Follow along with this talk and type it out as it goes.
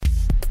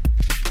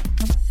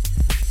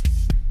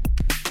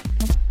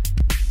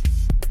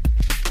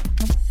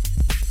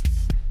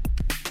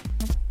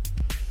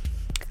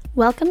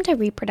Welcome to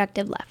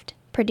Reproductive Left,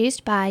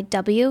 produced by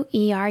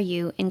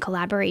WERU in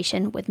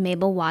collaboration with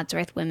Mabel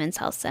Wadsworth Women's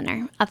Health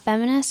Center, a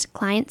feminist,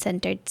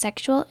 client-centered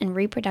sexual and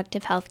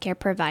reproductive healthcare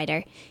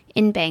provider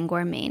in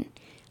Bangor, Maine.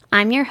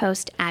 I'm your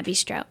host, Abby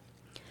Strout.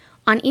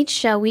 On each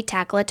show, we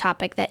tackle a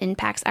topic that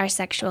impacts our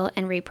sexual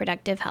and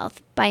reproductive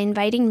health by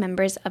inviting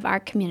members of our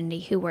community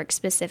who work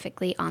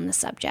specifically on the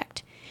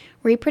subject.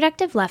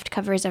 Reproductive Left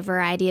covers a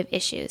variety of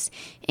issues,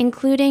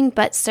 including,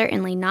 but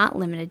certainly not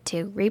limited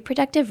to,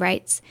 reproductive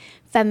rights,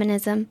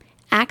 feminism,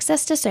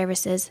 access to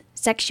services,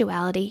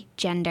 sexuality,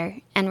 gender,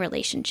 and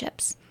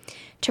relationships.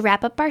 To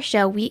wrap up our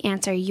show, we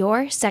answer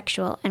your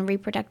sexual and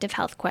reproductive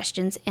health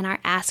questions in our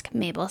Ask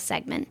Mabel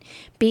segment.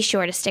 Be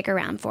sure to stick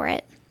around for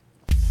it.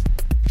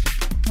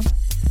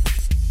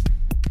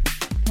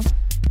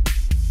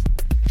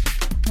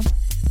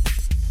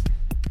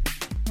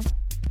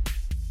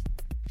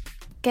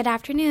 Good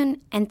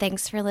afternoon, and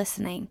thanks for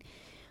listening.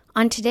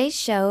 On today's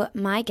show,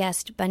 my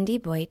guest, Bundy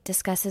Boyd,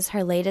 discusses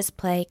her latest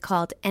play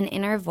called An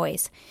Inner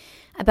Voice,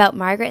 about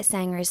Margaret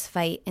Sanger's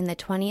fight in the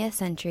 20th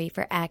century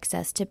for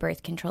access to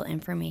birth control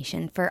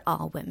information for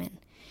all women.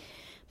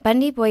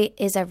 Bundy Boyd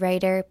is a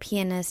writer,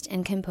 pianist,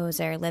 and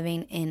composer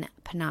living in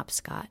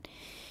Penobscot.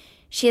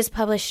 She has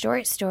published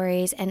short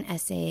stories and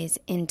essays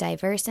in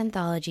diverse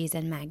anthologies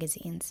and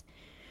magazines.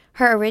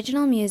 Her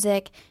original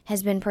music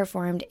has been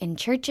performed in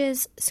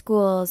churches,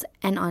 schools,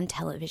 and on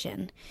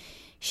television.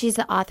 She's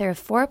the author of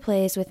 4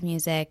 plays with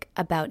music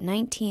about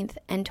 19th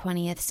and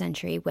 20th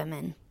century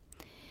women.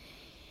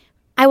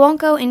 I won't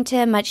go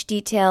into much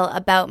detail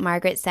about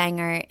Margaret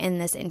Sanger in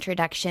this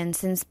introduction,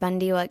 since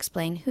Bundy will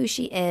explain who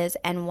she is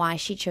and why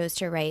she chose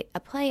to write a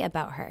play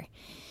about her.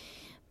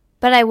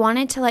 But I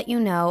wanted to let you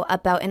know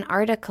about an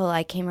article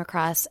I came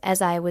across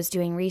as I was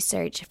doing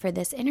research for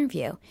this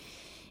interview.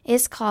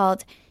 It's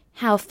called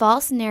How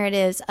False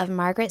Narratives of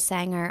Margaret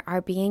Sanger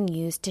Are Being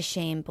Used to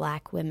Shame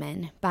Black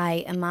Women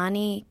by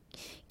Imani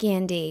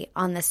Gandhi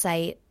on the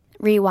site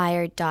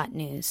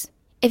rewired.news.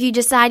 If you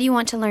decide you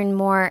want to learn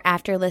more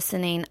after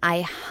listening,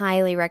 I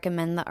highly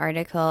recommend the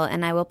article,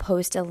 and I will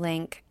post a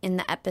link in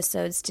the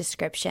episode's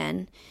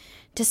description.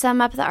 To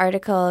sum up the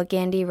article,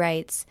 Gandhi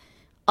writes,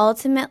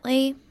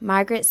 "Ultimately,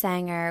 Margaret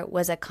Sanger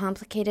was a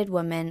complicated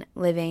woman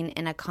living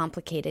in a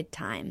complicated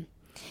time."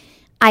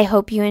 I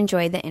hope you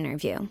enjoy the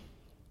interview.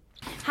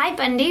 Hi,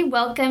 Bundy.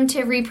 Welcome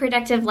to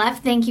Reproductive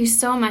Left. Thank you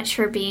so much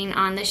for being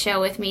on the show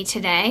with me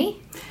today.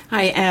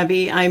 Hi,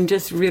 Abby. I'm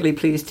just really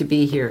pleased to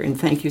be here, and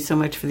thank you so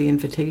much for the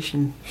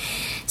invitation.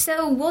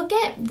 So we'll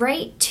get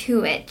right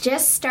to it,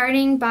 just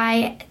starting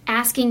by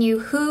asking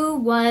you, who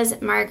was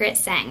Margaret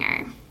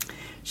Sanger?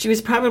 She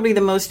was probably the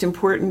most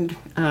important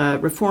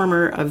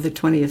reformer of the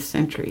 20th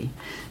century.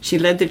 She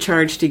led the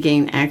charge to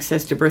gain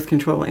access to birth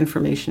control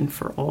information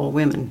for all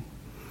women.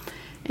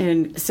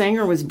 And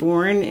Sanger was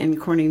born in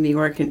Corning, New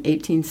York in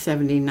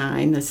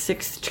 1879, the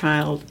 6th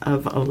child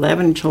of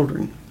 11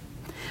 children.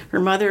 Her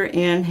mother,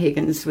 Anne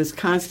Higgins, was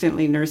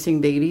constantly nursing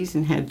babies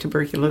and had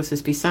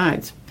tuberculosis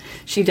besides.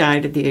 She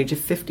died at the age of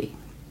 50.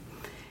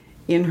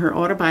 In her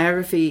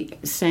autobiography,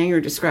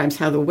 Sanger describes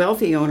how the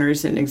wealthy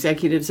owners and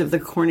executives of the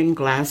Corning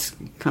Glass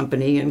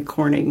Company in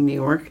Corning, New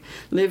York,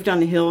 lived on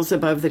the hills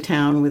above the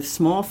town with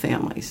small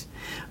families.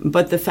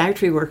 But the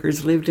factory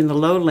workers lived in the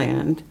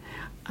lowland,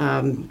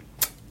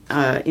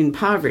 in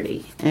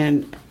poverty,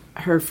 and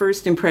her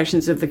first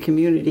impressions of the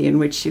community in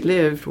which she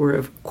lived were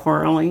of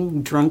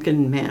quarreling,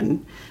 drunken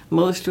men,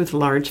 most with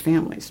large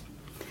families.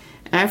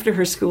 After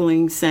her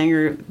schooling,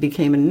 Sanger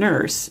became a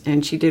nurse,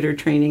 and she did her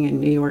training in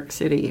New York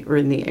City, or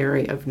in the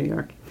area of New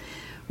York,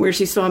 where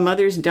she saw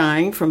mothers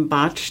dying from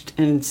botched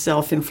and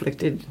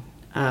self-inflicted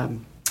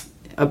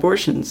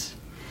abortions.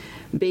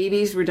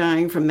 Babies were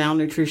dying from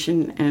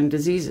malnutrition and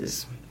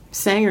diseases.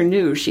 Sanger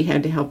knew she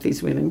had to help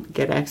these women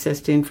get access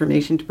to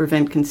information to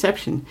prevent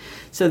conception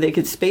so they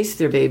could space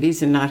their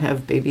babies and not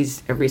have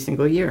babies every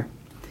single year.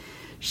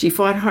 She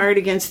fought hard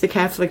against the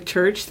Catholic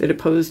Church that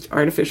opposed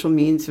artificial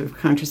means of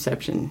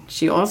contraception.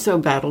 She also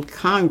battled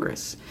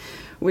Congress,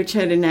 which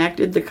had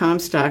enacted the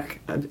Comstock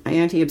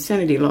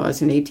anti-obscenity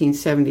laws in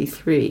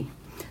 1873.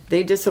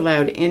 They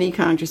disallowed any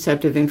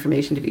contraceptive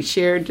information to be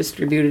shared,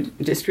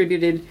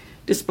 distributed,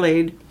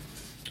 displayed,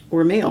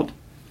 or mailed.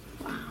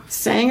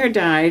 Sanger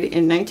died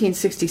in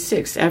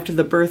 1966 after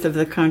the birth of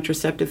the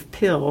contraceptive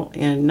pill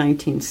in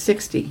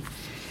 1960.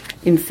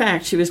 In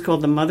fact, she was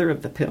called the mother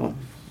of the pill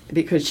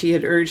because she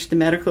had urged the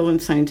medical and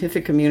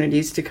scientific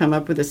communities to come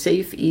up with a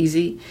safe,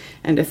 easy,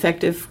 and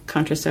effective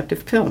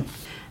contraceptive pill.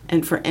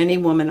 And for any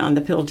woman on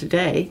the pill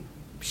today,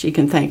 she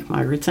can thank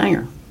Margaret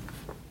Sanger.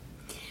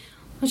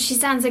 Well, she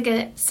sounds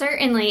like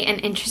certainly an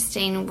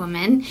interesting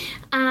woman.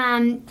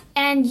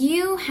 And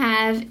you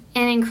have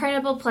an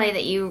incredible play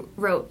that you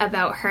wrote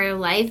about her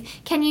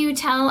life. Can you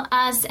tell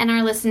us and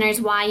our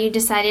listeners why you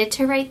decided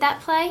to write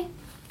that play?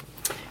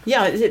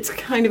 Yeah, it's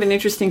kind of an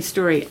interesting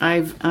story.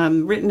 I've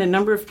written a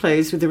number of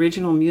plays with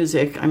original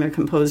music. I'm a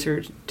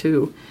composer,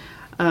 too,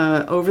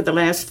 over the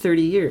last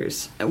 30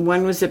 years.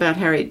 One was about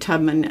Harriet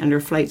Tubman and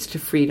her flights to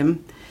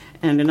freedom.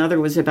 and another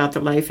was about the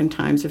life and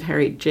times of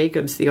Harriet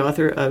Jacobs, the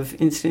author of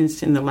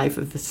Incidents in the Life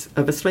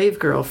of a Slave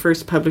Girl,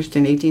 first published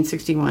in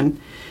 1861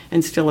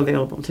 and still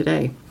available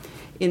today.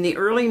 In the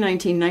early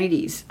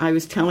 1990s, I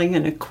was telling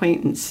an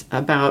acquaintance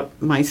about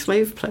my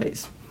slave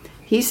plays.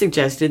 He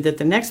suggested that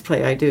the next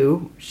play I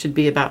do should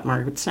be about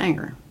Margaret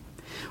Sanger.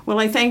 Well,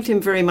 I thanked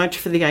him very much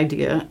for the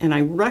idea, and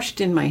I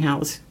rushed in my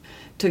house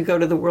to go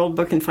to the World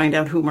Book and find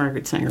out who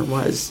Margaret Sanger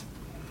was.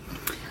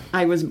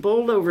 I was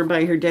bowled over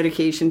by her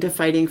dedication to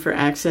fighting for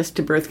access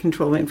to birth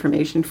control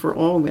information for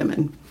all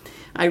women.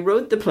 I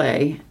wrote the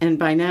play, and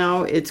by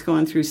now it's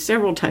gone through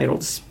several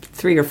titles,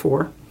 3 or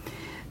 4,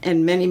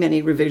 and many,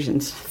 many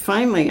revisions.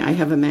 Finally, I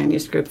have a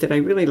manuscript that I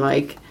really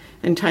like,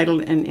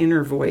 entitled An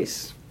Inner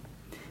Voice.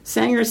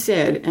 Sanger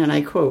said, and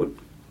I quote,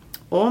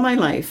 "All my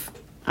life,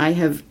 I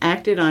have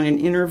acted on an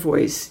inner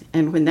voice,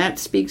 and when that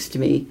speaks to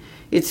me,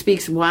 it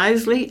speaks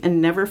wisely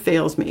and never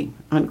fails me,"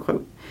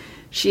 unquote.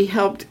 She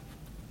helped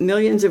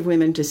millions of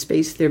women to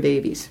space their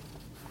babies.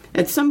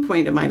 At some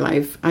point in my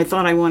life, I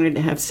thought I wanted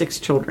to have 6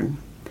 children.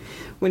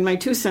 When my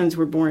 2 sons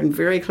were born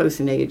very close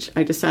in age,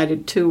 I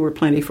decided 2 were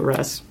plenty for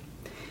us.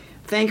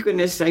 Thank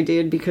goodness I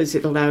did, because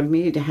it allowed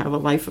me to have a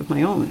life of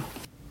my own.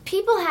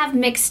 People have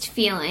mixed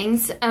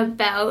feelings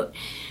about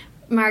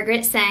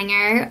Margaret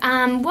Sanger.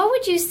 What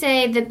would you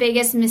say the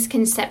biggest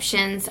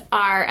misconceptions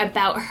are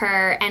about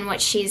her and what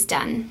she's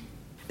done?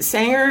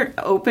 Sanger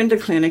opened a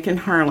clinic in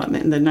Harlem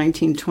in the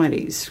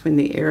 1920s when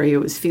the area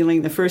was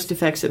feeling the first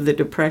effects of the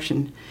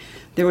Depression.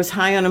 There was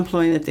high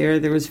unemployment there.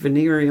 There was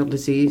venereal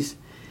disease.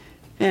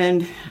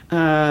 And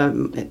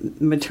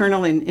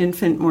maternal and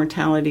infant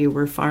mortality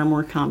were far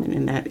more common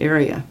in that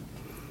area.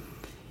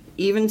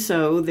 Even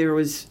so, there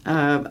was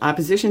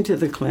opposition to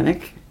the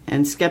clinic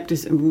and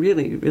skepticism,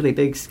 really, really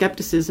big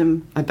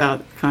skepticism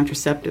about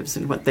contraceptives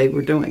and what they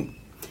were doing.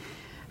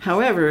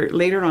 However,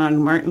 later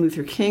on, Martin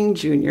Luther King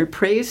Jr.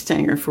 praised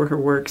Sanger for her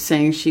work,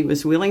 saying she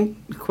was willing,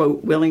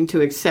 quote, willing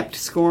to accept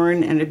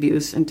scorn and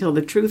abuse until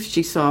the truth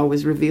she saw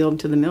was revealed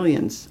to the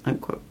millions,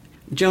 unquote.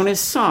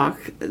 Jonas Salk,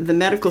 the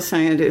medical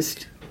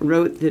scientist,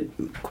 wrote that,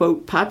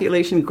 quote,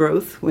 "Population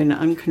growth, when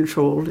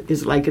uncontrolled,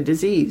 is like a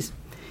disease.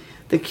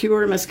 The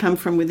cure must come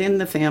from within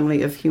the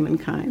family of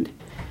humankind.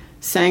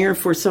 Sanger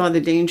foresaw the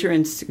danger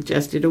and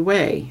suggested a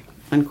way,"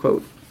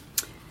 unquote.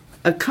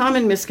 A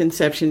common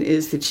misconception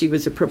is that she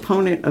was a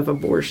proponent of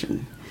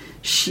abortion.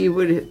 She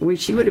would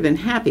have been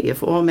happy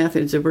if all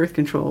methods of birth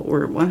control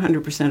were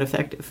 100%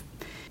 effective.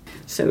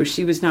 So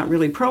she was not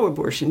really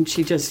pro-abortion.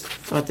 She just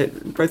thought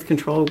that birth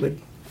control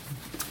would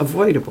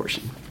avoid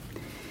abortion.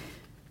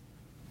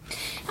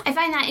 I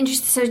find that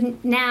interesting. So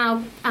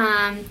now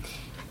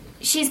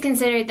she's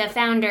considered the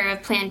founder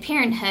of Planned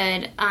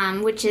Parenthood,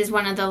 which is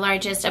one of the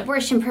largest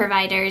abortion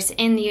providers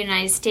in the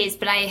United States.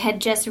 But I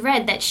had just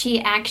read that she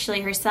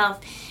actually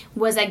herself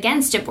was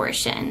against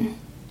abortion.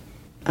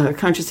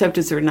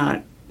 Contraceptives are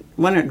not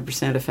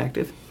 100%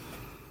 effective,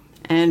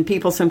 and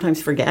people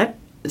sometimes forget.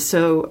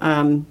 So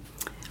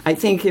I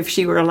think if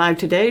she were alive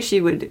today,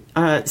 she would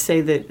say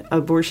that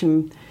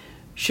abortion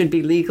should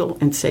be legal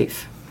and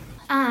safe.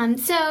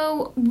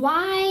 So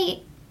why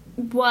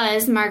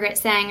was Margaret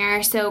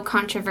Sanger so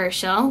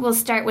controversial? We'll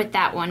start with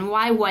that one.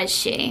 Why was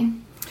she?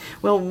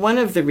 Well, one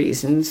of the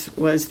reasons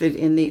was that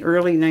in the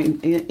early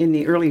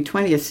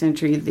 20th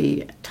century,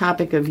 the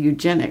topic of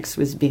eugenics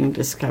was being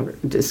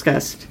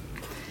discussed.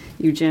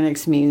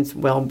 Eugenics means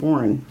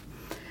well-born.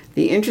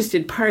 The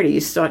interested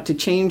parties sought to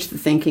change the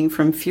thinking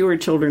from fewer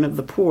children of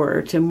the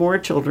poor to more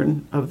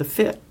children of the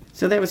fit.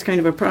 So that was kind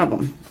of a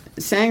problem.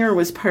 Sanger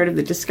was part of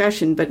the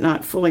discussion, but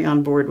not fully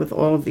on board with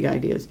all of the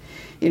ideas.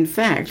 In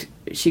fact,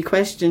 she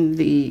questioned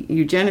the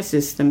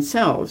eugenicists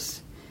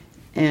themselves,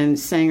 and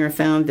Sanger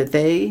found that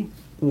they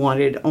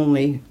wanted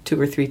only 2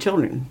 or 3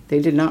 children. They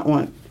did not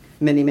want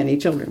many, many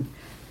children.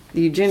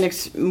 The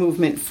eugenics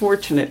movement,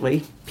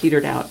 fortunately,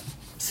 petered out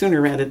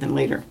sooner rather than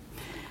later.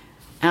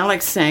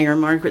 Alex Sanger,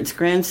 Margaret's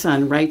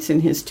grandson, writes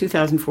in his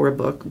 2004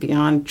 book,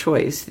 Beyond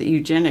Choice, that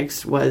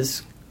eugenics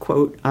was,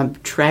 quote, a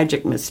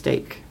tragic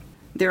mistake.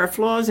 There are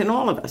flaws in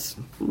all of us.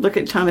 Look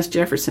at Thomas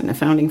Jefferson, a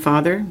founding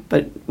father,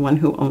 but one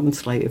who owned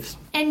slaves.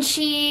 And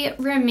she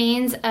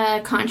remains a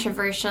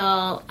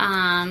controversial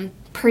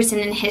person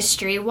in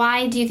history.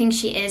 Why do you think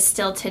she is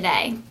still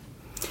today?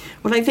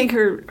 Well, I think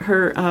her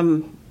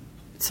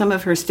some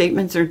of her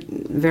statements are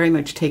very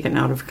much taken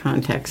out of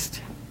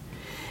context.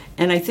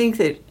 And I think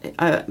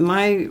that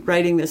my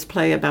writing this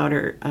play about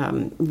her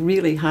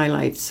really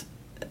highlights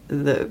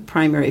the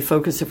primary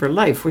focus of her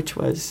life, which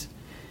was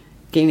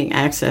gaining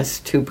access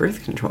to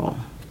birth control.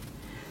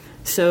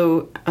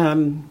 So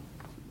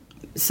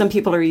some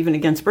people are even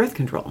against birth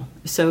control.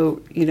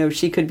 So,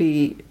 she could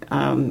be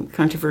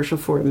controversial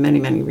for many,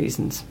 many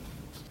reasons.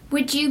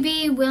 Would you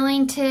be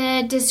willing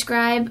to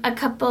describe a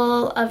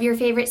couple of your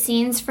favorite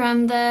scenes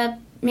from the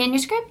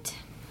manuscript?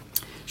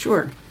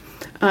 Sure.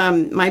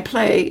 My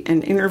play,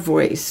 An Inner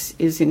Voice,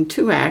 is in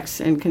 2 acts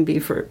and can be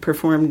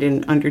performed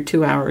in under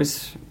 2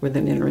 hours with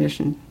an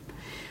intermission.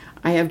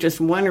 I have just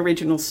one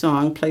original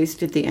song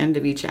placed at the end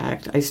of each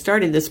act. I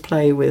started this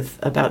play with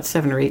about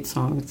 7 or 8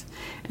 songs,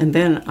 and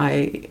then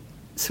I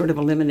sort of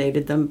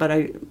eliminated them.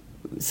 But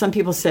some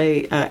people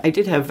say, I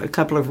did have a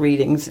couple of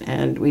readings,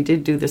 and we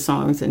did do the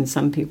songs, and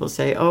some people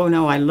say, oh,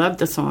 no, I love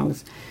the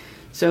songs.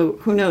 So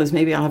who knows,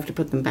 maybe I'll have to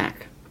put them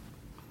back.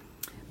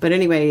 But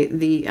anyway,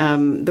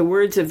 the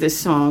words of this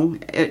song,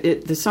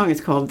 the song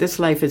is called This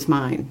Life Is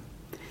Mine,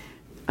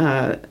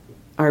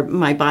 are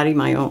My Body,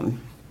 My Own.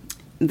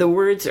 The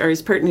words are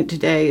as pertinent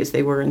today as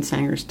they were in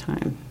Sanger's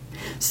time.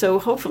 So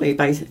hopefully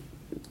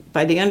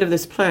by the end of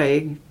this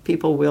play,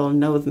 people will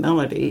know the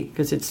melody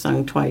because it's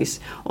sung twice,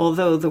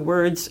 although the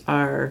words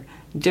are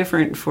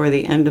different for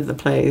the end of the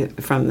play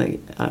from the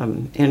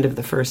end of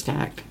the first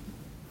act.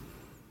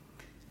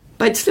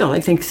 But still, I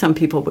think some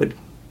people would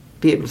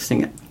be able to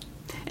sing it.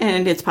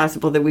 And it's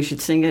possible that we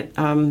should sing it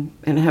and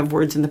have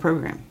words in the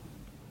program.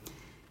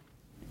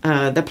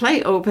 The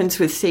play opens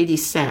with Sadie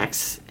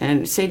Sachs,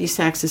 and Sadie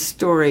Sachs's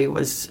story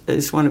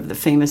is one of the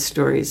famous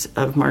stories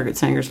of Margaret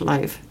Sanger's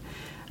life.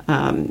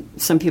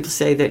 Some people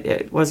say that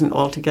it wasn't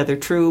altogether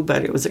true,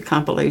 but it was a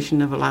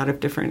compilation of a lot of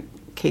different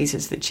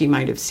cases that she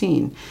might have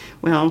seen.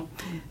 Well,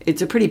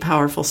 it's a pretty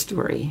powerful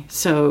story,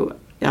 so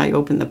I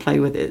opened the play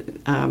with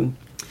it.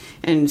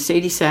 And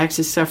Sadie Sachs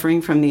is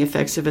suffering from the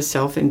effects of a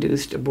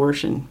self-induced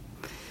abortion.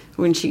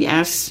 When she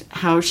asks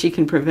how she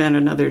can prevent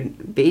another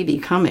baby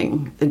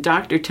coming, the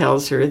doctor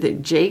tells her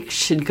that Jake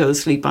should go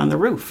sleep on the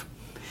roof.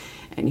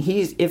 And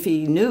if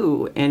he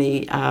knew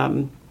any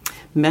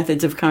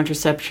methods of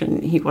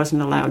contraception, he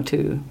wasn't allowed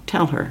to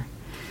tell her.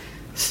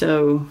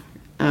 So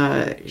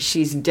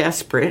she's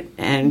desperate,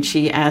 and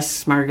she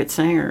asks Margaret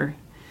Sanger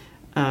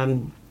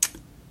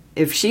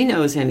if she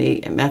knows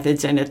any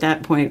methods, and at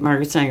that point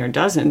Margaret Sanger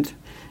doesn't,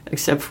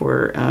 except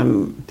for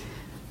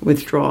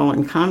withdrawal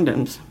and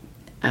condoms.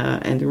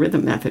 And the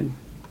rhythm method.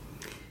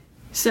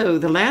 So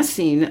the last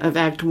scene of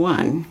Act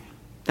 1,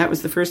 that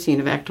was the first scene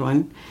of Act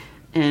 1,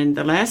 and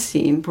the last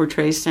scene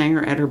portrays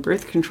Sanger at her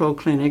birth control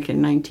clinic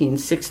in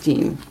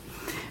 1916.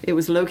 It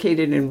was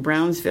located in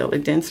Brownsville, a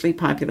densely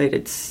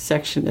populated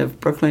section of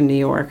Brooklyn, New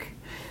York,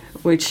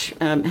 which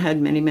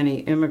had many, many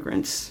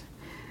immigrants.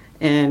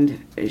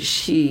 And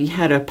she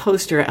had a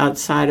poster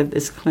outside of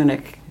this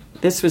clinic.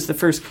 This was the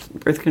first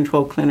birth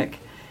control clinic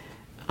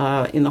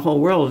in the whole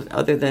world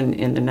other than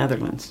in the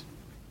Netherlands.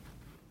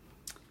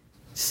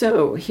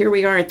 So here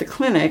we are at the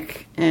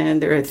clinic,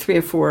 and there are 3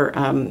 or 4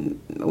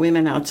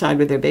 women outside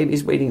with their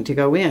babies waiting to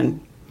go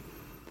in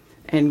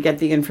and get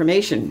the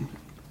information.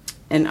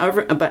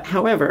 But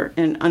however,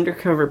 an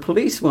undercover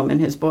policewoman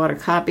has bought a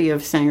copy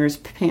of Sanger's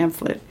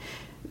pamphlet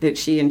that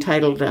she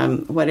entitled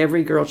What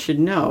Every Girl Should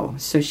Know.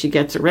 So she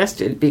gets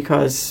arrested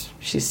because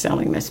she's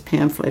selling this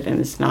pamphlet and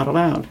it's not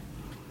allowed.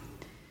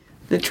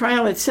 The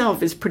trial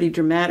itself is pretty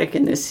dramatic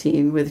in this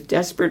scene, with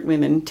desperate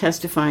women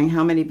testifying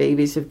how many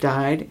babies have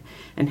died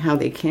and how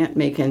they can't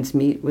make ends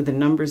meet with the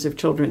numbers of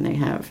children they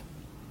have.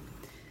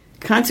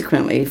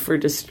 Consequently, for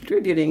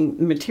distributing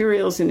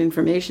materials and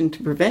information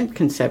to prevent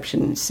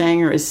conception,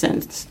 Sanger is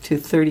sentenced to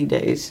 30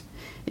 days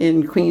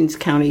in Queens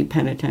County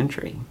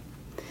Penitentiary.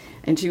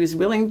 And she was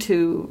willing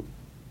to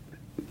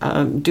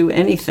do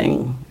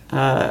anything,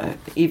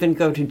 even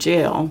go to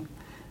jail,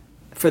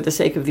 for the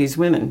sake of these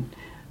women.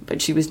 But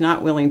she was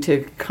not willing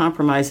to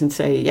compromise and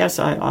say, yes,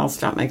 I'll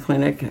stop my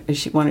clinic.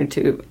 She wanted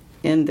to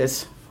end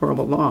this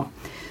horrible law.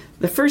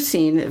 The first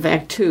scene of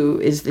Act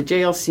 2 is the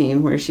jail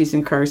scene where she's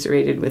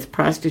incarcerated with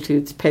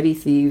prostitutes, petty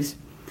thieves,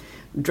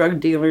 drug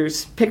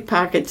dealers,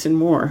 pickpockets, and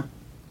more.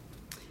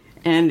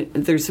 And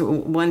there's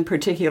one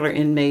particular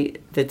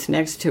inmate that's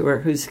next to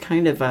her who's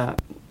kind of a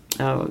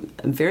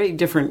very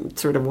different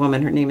sort of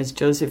woman. Her name is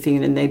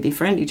Josephine, and they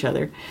befriend each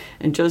other.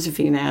 And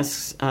Josephine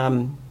asks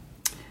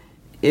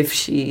if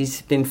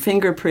she's been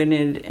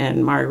fingerprinted,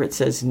 and Margaret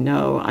says,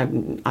 no,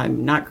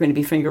 I'm not going to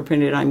be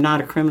fingerprinted. I'm not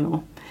a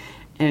criminal.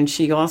 And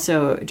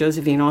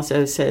Josephine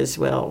also says,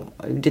 well,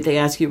 did they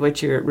ask you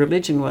what your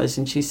religion was?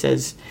 And she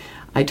says,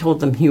 I told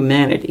them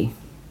humanity.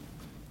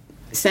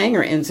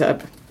 Sanger ends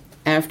up,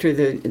 after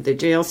the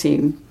jail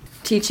scene,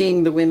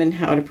 teaching the women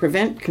how to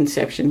prevent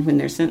conception when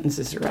their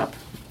sentences are up.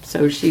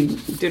 So she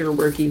did her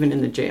work even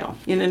in the jail.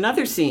 In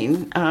another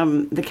scene,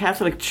 the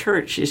Catholic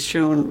Church is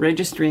shown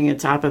registering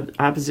its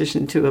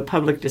opposition to a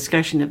public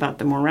discussion about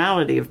the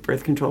morality of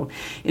birth control.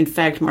 In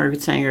fact,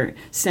 Margaret Sanger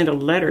sent a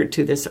letter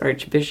to this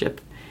archbishop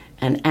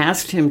and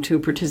asked him to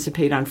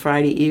participate on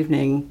Friday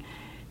evening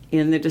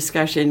in the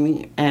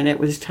discussion, and it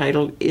was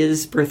titled,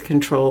 Is Birth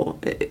Control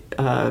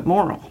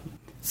Moral?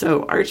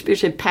 So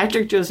Archbishop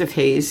Patrick Joseph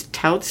Hayes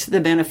touts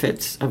the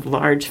benefits of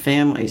large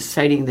families,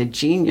 citing the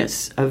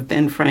genius of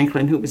Ben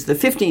Franklin, who was the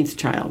 15th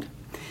child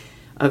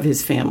of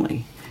his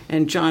family.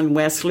 And John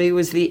Wesley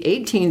was the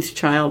 18th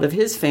child of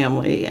his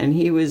family, and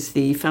he was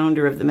the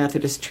founder of the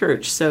Methodist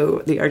Church. So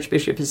the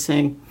Archbishop is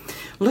saying,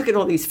 look at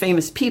all these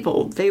famous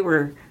people. They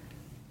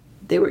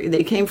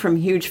came from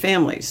huge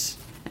families,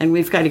 and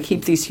we've got to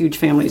keep these huge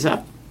families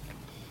up.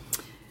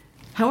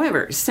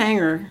 However,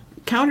 Sanger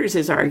counters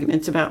his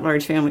arguments about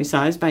large family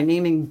size by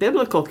naming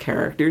biblical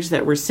characters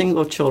that were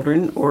single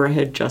children or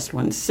had just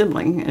one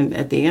sibling. And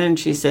at the end,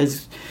 she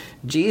says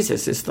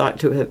Jesus is thought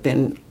to have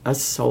been a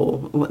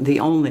soul, the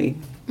only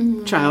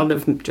child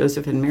of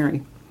Joseph and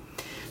Mary.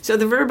 So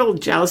the verbal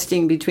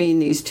jousting between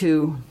these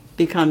two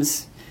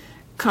becomes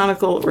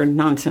comical or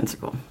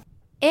nonsensical.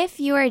 If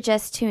you are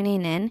just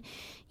tuning in,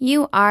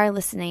 you are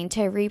listening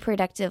to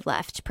Reproductive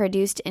Left,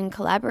 produced in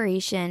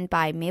collaboration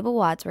by Mabel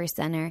Wadsworth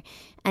Center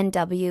and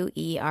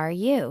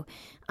WERU.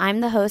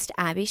 I'm the host,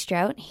 Abby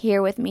Strout.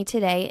 Here with me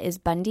today is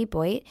Bundy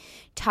Boyd,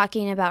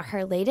 talking about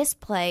her latest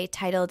play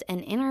titled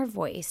An Inner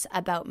Voice,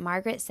 about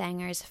Margaret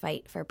Sanger's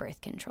fight for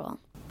birth control.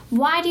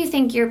 Why do you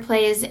think your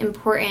play is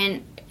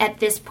important at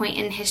this point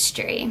in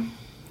history?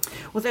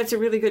 Well, that's a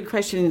really good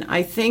question.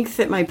 I think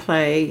that my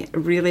play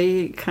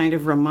really kind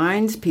of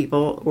reminds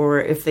people, or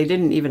if they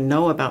didn't even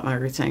know about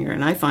Margaret Sanger,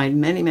 and I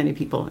find many, many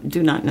people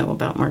do not know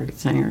about Margaret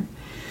Sanger.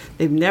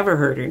 They've never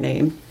heard her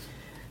name.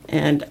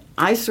 And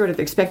I sort of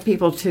expect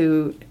people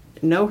to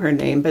know her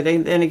name, but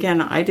then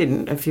again, I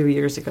didn't a few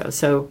years ago.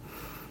 So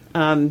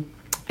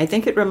I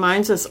think it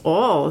reminds us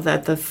all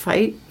that the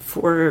fight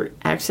for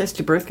access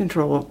to birth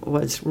control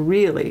was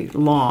really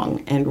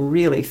long and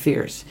really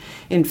fierce.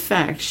 In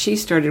fact, she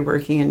started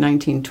working in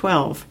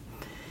 1912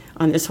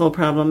 on this whole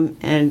problem,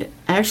 and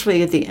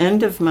actually at the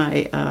end of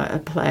my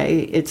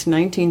play, it's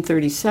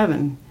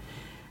 1937,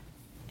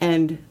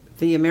 and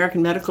the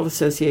American Medical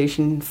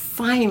Association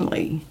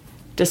finally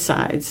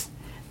decides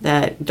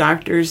that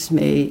doctors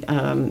may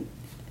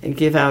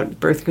give out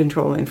birth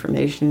control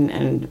information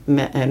and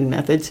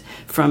methods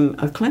from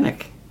a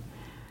clinic.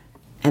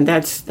 And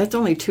that's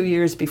only 2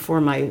 years before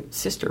my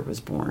sister was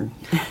born.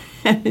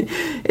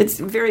 It's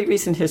very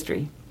recent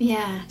history.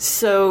 Yeah.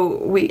 So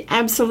we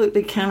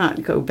absolutely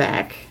cannot go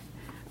back.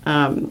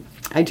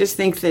 I just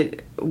think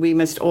that we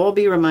must all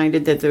be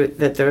reminded that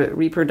the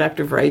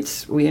reproductive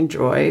rights we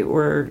enjoy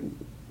were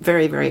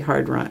very, very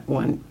hard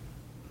won.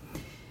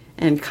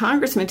 And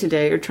congressmen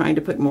today are trying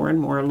to put more and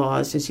more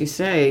laws, as you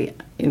say,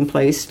 in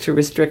place to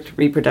restrict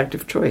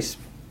reproductive choice.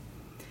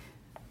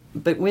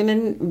 But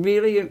women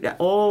really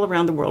all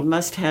around the world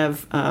must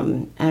have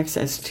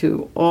access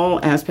to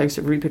all aspects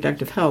of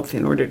reproductive health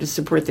in order to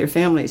support their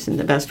families in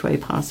the best way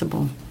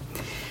possible.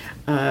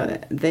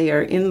 They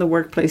are in the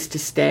workplace to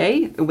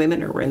stay.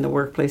 Women are in the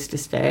workplace to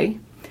stay.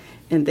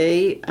 And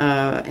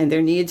and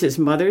their needs as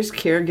mothers,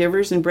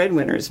 caregivers, and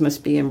breadwinners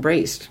must be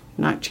embraced,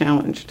 not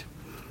challenged.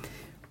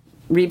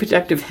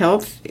 Reproductive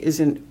health is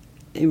a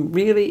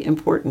really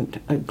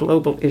important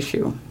global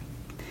issue.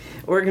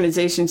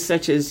 Organizations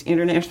such as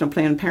International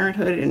Planned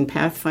Parenthood and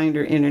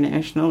Pathfinder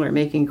International are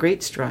making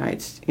great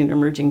strides in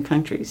emerging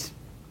countries.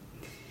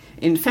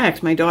 In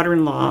fact, my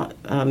daughter-in-law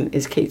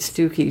is Kate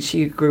Stuckey.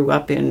 She grew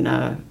up in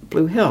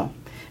Blue Hill,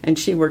 and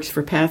she works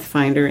for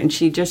Pathfinder, and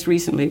she just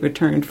recently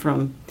returned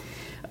from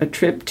a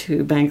trip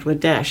to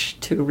Bangladesh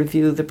to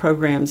review the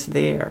programs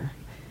there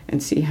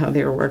and see how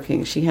they're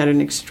working. She had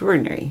an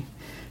extraordinary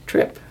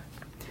trip.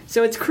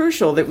 So it's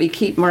crucial that we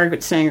keep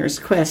Margaret Sanger's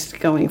quest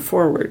going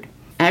forward.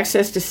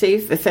 Access to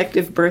safe,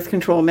 effective birth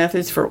control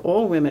methods for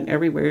all women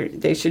everywhere,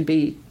 they should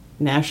be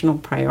national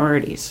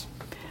priorities.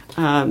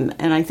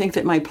 And I think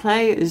that my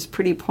play is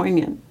pretty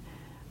poignant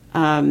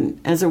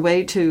as a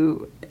way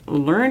to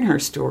learn her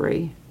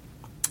story.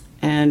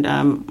 And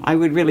I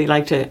would really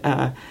like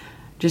to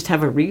just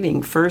have a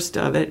reading first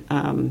of it.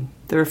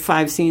 There are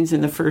 5 scenes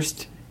in the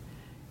first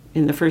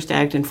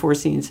act and 4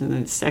 scenes in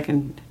the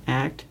second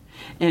act.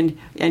 And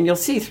you'll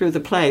see through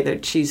the play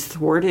that she's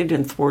thwarted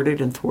and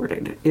thwarted and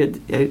thwarted.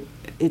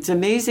 It's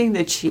amazing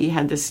that she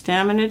had the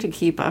stamina to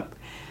keep up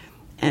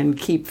and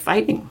keep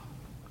fighting.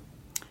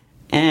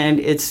 And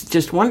it's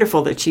just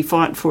wonderful that she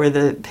fought for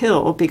the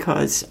pill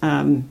because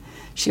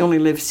she only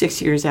lived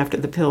 6 years after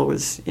the pill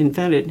was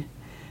invented,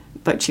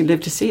 but she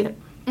lived to see it.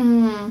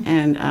 Mm.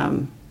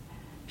 And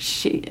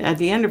she, at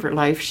the end of her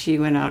life, she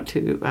went out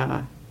to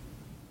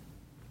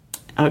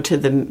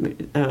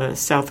the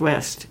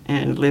Southwest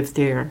and lived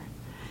there.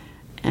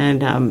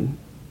 And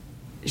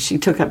she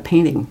took up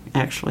painting,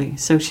 actually.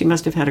 So she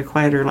must have had a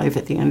quieter life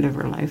at the end of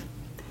her life,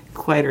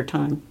 quieter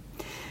time.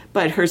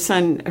 But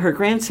her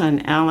grandson,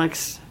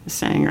 Alex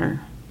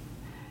Sanger,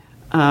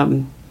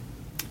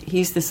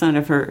 he's the son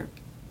of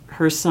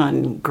her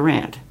son,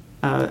 Grant.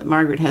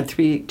 Margaret had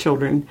 3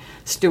 children,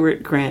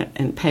 Stuart, Grant,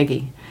 and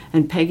Peggy.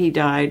 And Peggy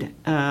died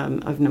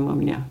of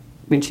pneumonia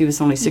when she was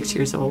only 6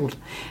 years old.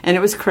 And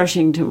it was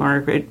crushing to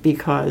Margaret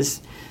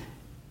because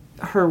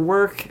her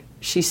work,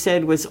 she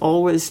said, was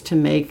always to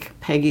make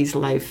Peggy's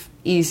life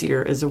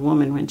easier as a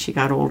woman when she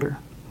got older.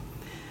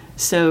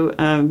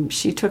 So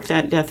she took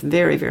that death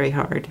very, very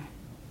hard.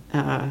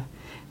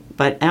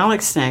 But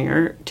Alex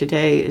Sanger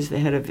today is the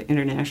head of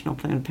International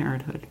Planned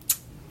Parenthood.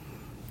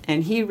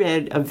 And he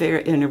read a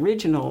very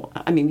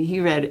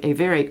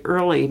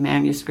early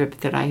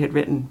manuscript that I had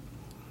written.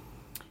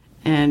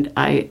 And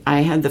I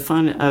had the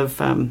fun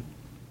of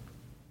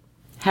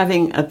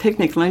having a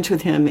picnic lunch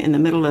with him in the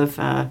middle of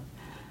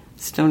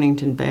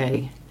Stonington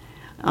Bay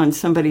on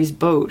somebody's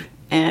boat.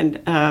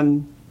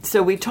 And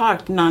So we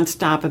talked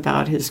nonstop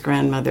about his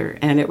grandmother,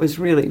 and it was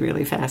really,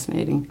 really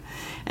fascinating.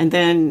 And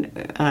then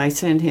I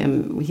sent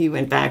him, he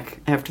went back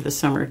after the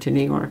summer to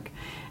New York,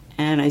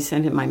 and I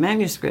sent him my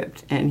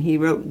manuscript, and he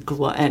wrote,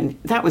 and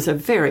that was a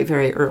very,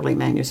 very early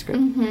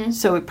manuscript,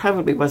 so it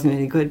probably wasn't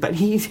any good, but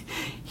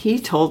he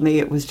told me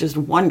it was just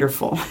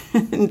wonderful.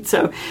 And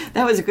so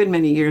that was a good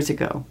many years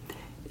ago.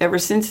 Ever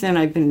since then,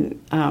 I've been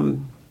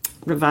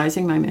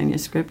revising my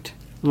manuscript,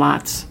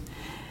 lots.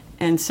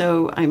 And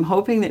so I'm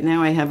hoping that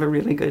now I have a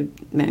really good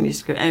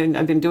manuscript. And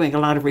I've been doing a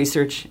lot of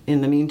research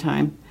in the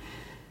meantime.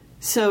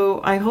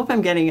 So I hope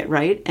I'm getting it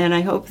right, and I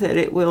hope that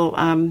it will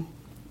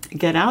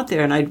get out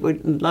there. And I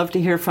would love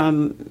to hear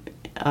from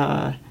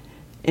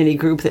any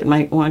group that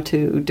might want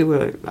to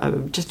do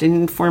just an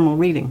informal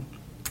reading.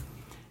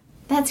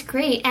 That's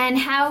great. And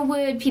how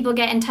would people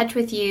get in touch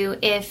with you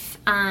if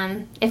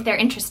they're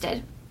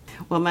interested?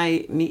 Well,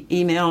 my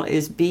email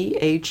is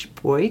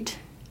bhboit,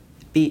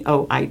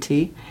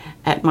 B-O-I-T,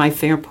 at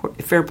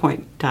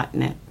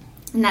myfairpoint.net.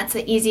 And that's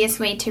the easiest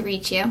way to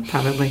reach you.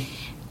 Probably.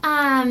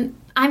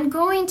 I'm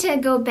going to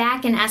go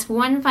back and ask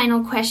one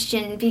final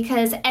question,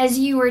 because as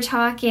you were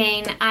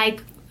talking,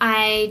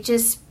 I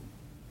just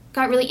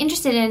got really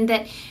interested in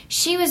that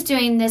she was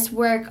doing this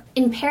work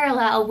in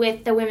parallel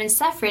with the women's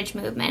suffrage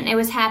movement. It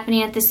was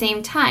happening at the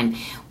same time.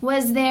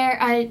 Was there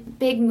a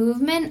big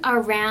movement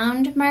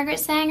around Margaret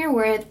Sanger?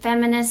 Were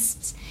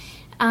feminists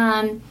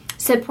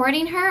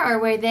supporting her, or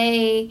were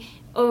they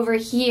over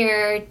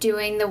here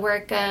doing the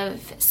work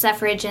of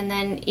suffrage and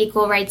then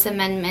equal rights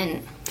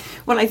amendment?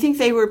 Well, I think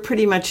they were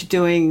pretty much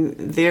doing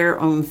their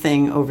own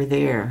thing over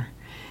there.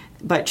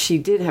 But she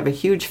did have a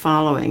huge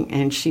following,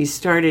 and she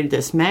started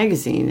this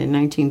magazine in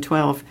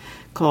 1912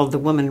 called The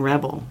Woman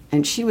Rebel.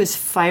 And she was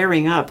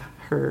firing up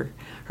her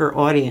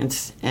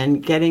audience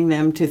and getting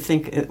them to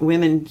think,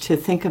 women to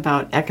think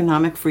about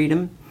economic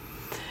freedom.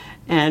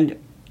 And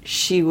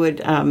she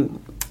would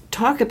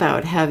talk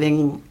about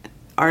having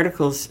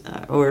articles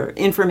or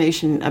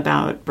information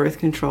about birth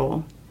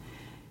control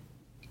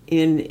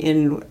in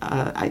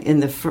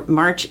the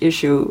March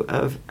issue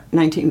of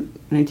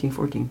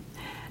 1914.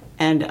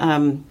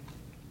 And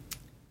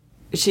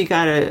she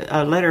got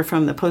a letter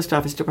from the post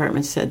office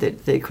department said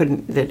that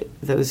that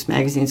those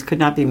magazines could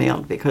not be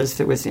mailed because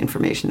there was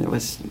information that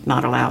was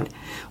not allowed.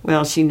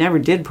 Well, she never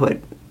did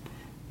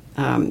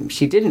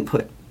she didn't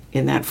put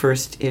in that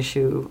first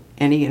issue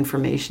any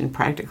information,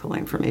 practical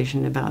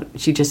information about.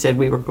 She just said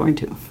we were going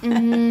to.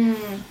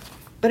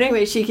 But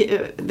anyway,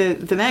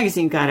 the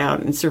magazine got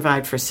out and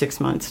survived for 6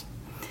 months,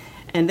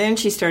 and then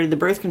she started the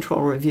Birth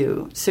Control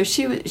Review. So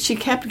she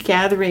kept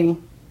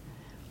gathering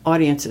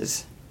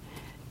audiences,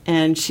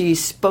 and she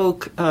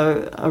spoke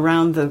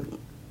around the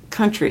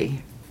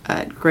country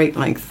at great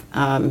length.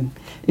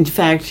 In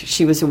fact,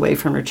 she was away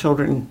from her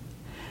children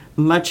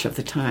much of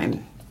the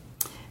time,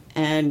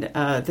 and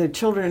the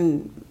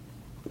children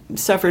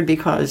suffered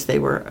because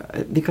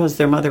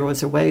their mother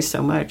was away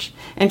so much.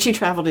 And she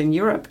traveled in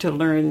Europe to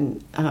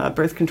learn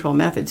birth control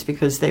methods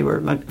because they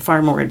were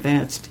far more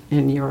advanced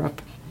in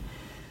Europe.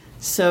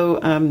 So,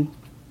 and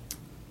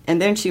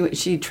then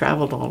she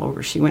traveled all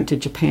over. She went to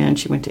Japan,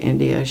 she went to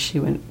India, she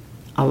went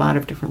a lot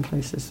of different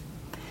places.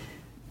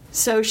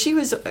 So she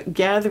was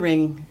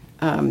gathering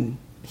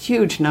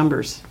huge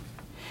numbers.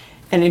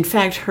 And in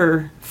fact,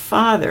 her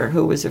father,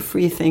 who was a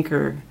free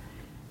thinker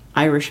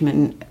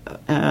Irishman,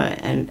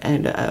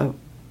 and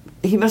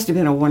he must have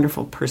been a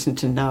wonderful person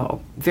to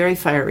know. Very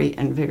fiery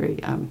and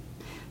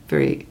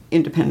very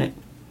independent.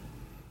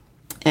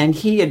 And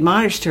he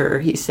admonished her.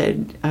 He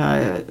said,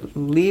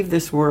 leave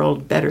this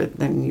world better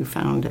than you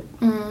found it.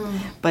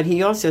 But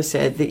he also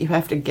said that you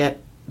have to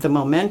get the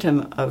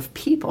momentum of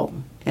people.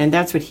 And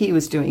that's what he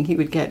was doing. He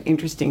would get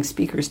interesting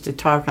speakers to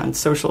talk on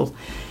social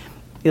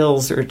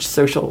ills or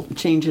social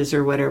changes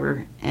or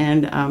whatever.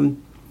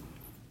 And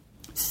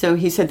so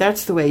he said,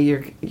 that's the way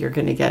you're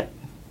going to get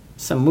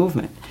some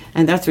movement.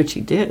 And that's what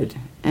she did.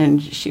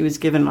 And she was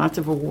given lots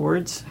of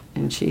awards,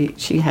 and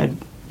she had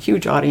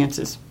huge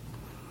audiences.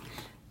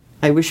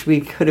 I wish we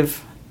could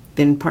have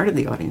been part of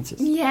the audiences.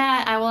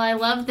 Yeah, I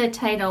love the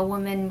title,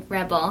 Woman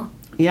Rebel.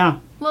 Yeah.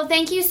 Well,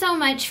 thank you so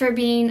much for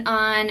being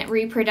on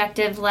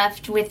Reproductive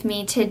Left with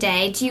me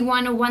today. Do you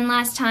want to one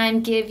last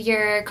time give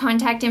your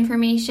contact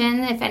information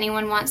if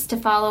anyone wants to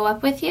follow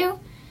up with you?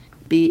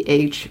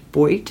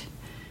 bhboit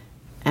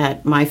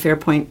at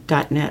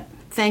myfairpoint.net.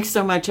 Thanks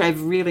so much.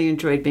 I've really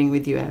enjoyed being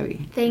with you,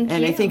 Abby. Thank you.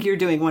 And I think you're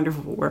doing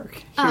wonderful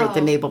work here at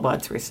the Mabel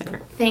Wadsworth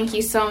Center. Thank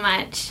you so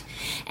much.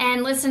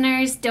 And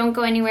listeners, don't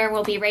go anywhere.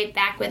 We'll be right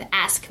back with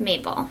Ask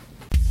Mabel.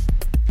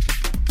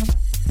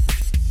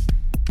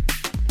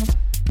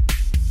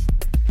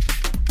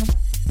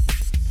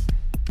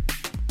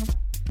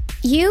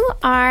 You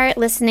are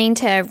listening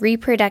to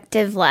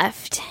Reproductive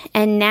Left,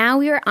 and now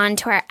we are on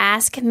to our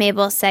Ask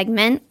Mabel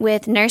segment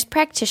with nurse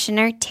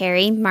practitioner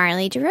Terry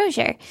Marley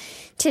DeRozier.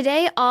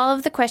 Today, all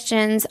of the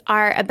questions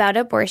are about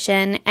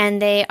abortion, and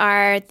they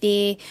are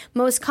the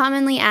most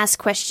commonly asked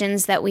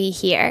questions that we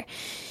hear.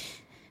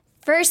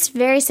 First,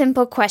 very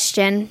simple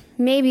question,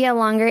 maybe a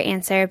longer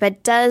answer,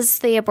 but does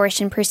the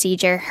abortion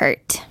procedure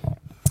hurt?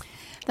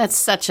 That's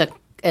such a,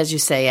 as you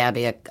say,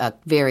 Abby, a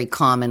very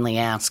commonly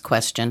asked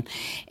question.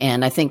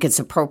 And I think it's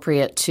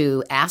appropriate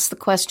to ask the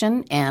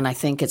question, and I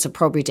think it's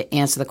appropriate to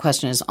answer the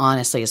question as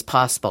honestly as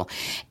possible.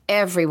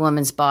 Every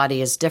woman's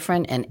body is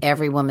different, and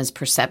every woman's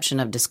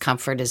perception of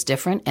discomfort is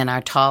different, and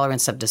our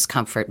tolerance of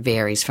discomfort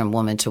varies from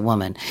woman to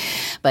woman.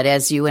 But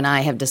as you and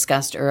I have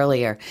discussed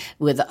earlier,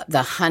 with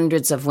the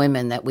hundreds of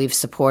women that we've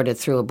supported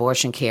through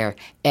abortion care,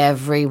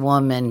 every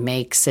woman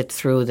makes it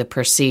through the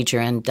procedure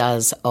and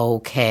does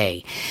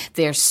okay.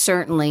 There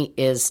certainly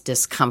is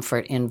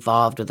discomfort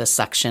involved with a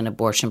suction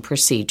abortion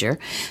procedure.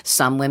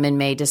 Some women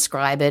may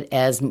describe it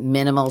as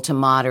minimal to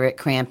moderate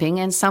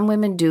cramping, and some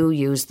women do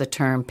use the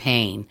term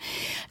pain.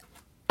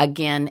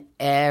 Again,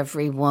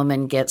 every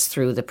woman gets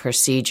through the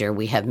procedure.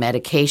 We have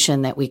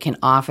medication that we can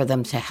offer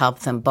them to help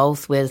them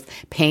both with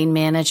pain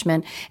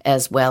management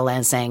as well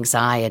as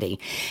anxiety.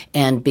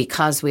 And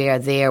because we are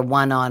there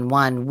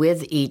one-on-one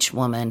with each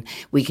woman,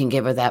 we can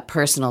give her that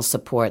personal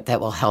support that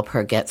will help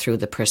her get through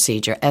the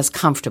procedure as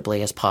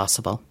comfortably as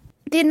possible.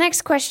 The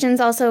next question is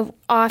also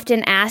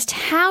often asked,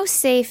 how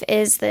safe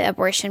is the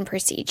abortion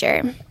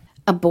procedure?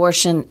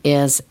 Abortion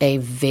is a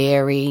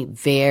very,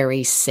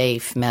 very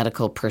safe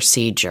medical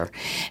procedure.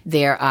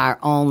 There are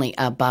only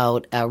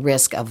about a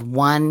risk of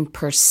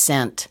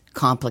 1%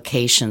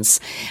 complications,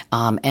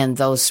 and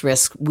those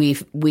risks,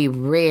 we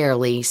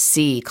rarely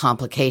see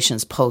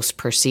complications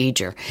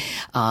post-procedure.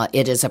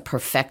 It is a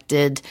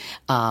perfected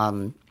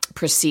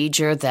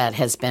procedure that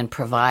has been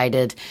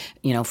provided,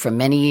 for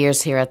many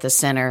years here at the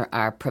center.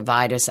 Our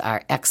providers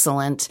are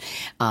excellent.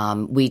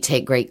 We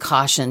take great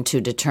caution to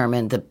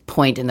determine the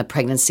point in the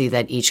pregnancy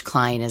that each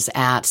client is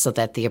at so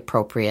that the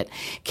appropriate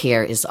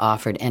care is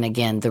offered. And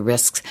again, the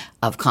risk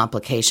of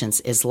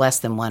complications is less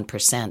than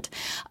 1%.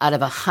 Out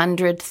of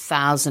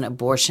 100,000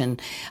 abortion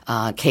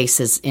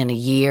cases in a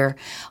year,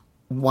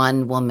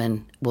 one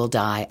woman will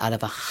die out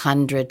of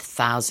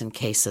 100,000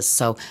 cases.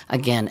 So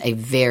again, a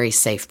very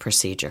safe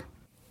procedure.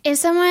 If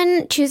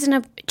someone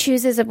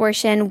chooses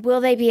abortion,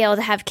 will they be able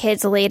to have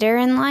kids later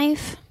in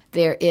life?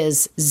 There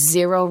is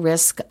zero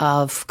risk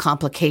of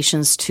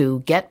complications to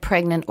get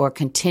pregnant or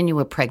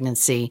continue a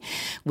pregnancy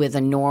with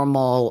a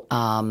normal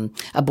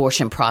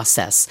abortion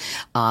process,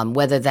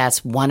 whether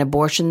that's one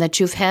abortion that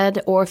you've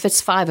had or if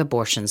it's 5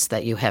 abortions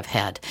that you have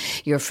had.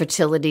 Your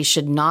fertility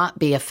should not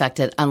be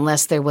affected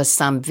unless there was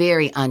some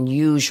very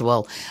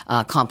unusual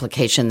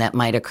complication that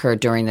might occur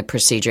during the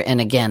procedure. And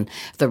again,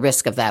 the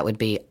risk of that would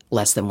be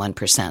less than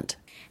 1%.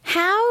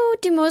 How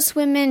do most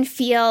women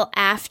feel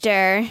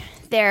after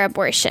their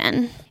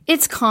abortion?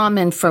 It's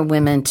common for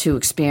women to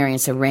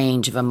experience a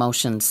range of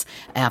emotions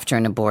after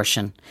an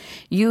abortion.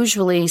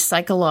 Usually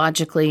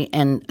psychological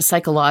and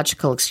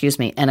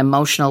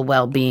emotional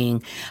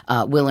well-being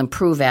will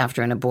improve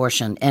after an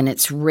abortion, and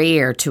it's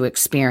rare to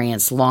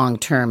experience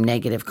long-term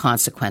negative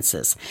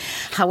consequences.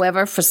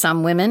 However, for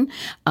some women,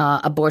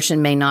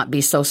 abortion may not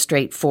be so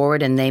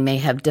straightforward, and they may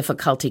have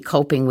difficulty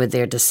coping with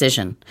their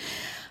decision.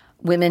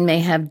 Women may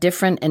have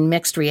different and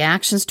mixed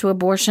reactions to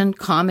abortion.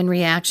 Common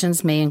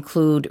reactions may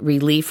include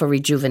relief or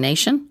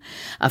rejuvenation,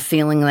 a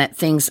feeling that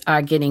things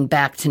are getting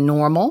back to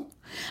normal,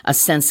 a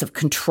sense of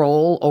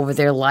control over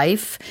their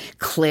life,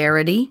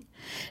 clarity.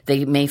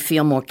 They may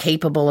feel more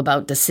capable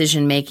about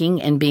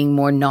decision-making and being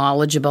more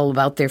knowledgeable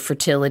about their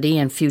fertility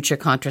and future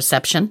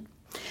contraception.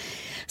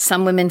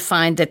 Some women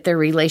find that their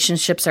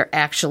relationships are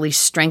actually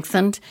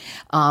strengthened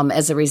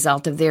as a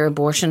result of their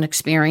abortion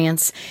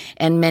experience,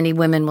 and many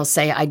women will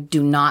say, I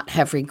do not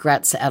have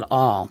regrets at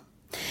all.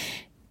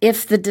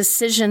 If the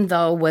decision,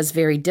 though, was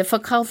very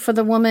difficult for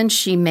the woman,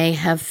 she may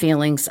have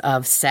feelings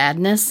of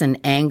sadness and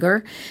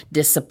anger,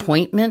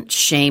 disappointment,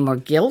 shame or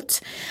guilt,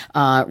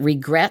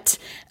 regret,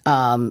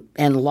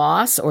 and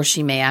loss, or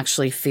she may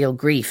actually feel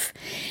grief.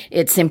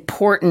 It's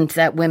important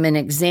that women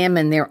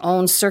examine their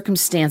own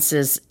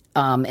circumstances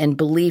and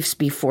beliefs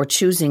before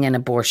choosing an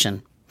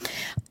abortion.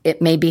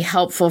 It may be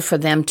helpful for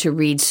them to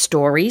read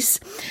stories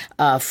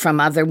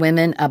from other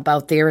women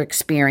about their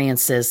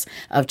experiences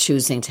of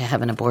choosing to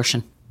have an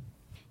abortion.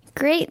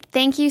 Great.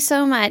 Thank you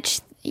so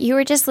much. You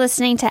were just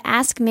listening to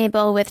Ask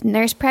Mabel with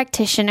nurse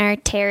practitioner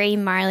Terry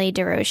Marley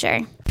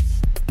DeRozier.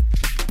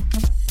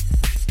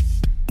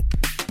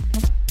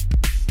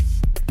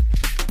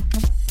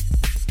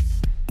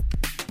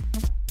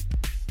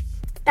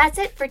 That's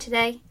it for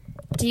today.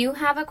 Do you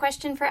have a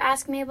question for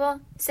Ask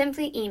Mabel?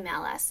 Simply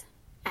email us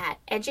at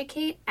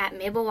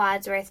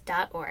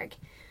educate@mabelwadsworth.org.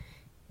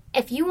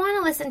 If you want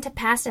to listen to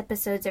past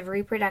episodes of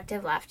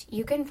Reproductive Left,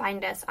 you can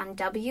find us on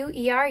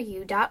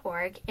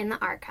weru.org in the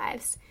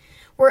archives.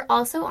 We're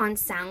also on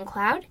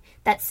SoundCloud.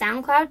 That's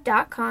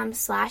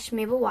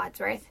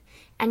soundcloud.com/MabelWadsworth.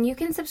 And you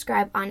can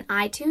subscribe on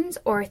iTunes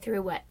or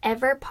through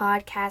whatever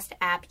podcast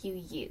app you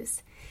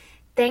use.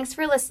 Thanks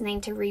for listening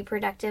to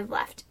Reproductive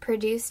Left,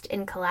 produced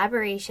in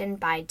collaboration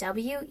by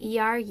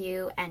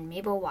WERU and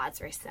Mabel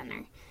Wadsworth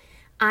Center.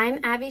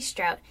 I'm Abby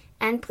Strout,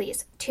 And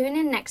please tune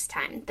in next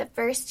time, the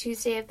first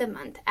Tuesday of the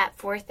month at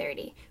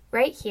 4:30,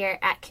 right here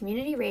at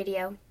Community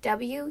Radio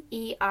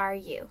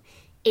WERU,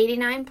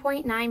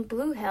 89.9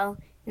 Blue Hill,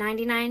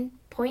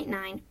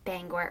 99.9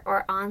 Bangor,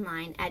 or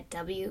online at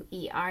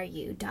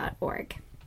weru.org.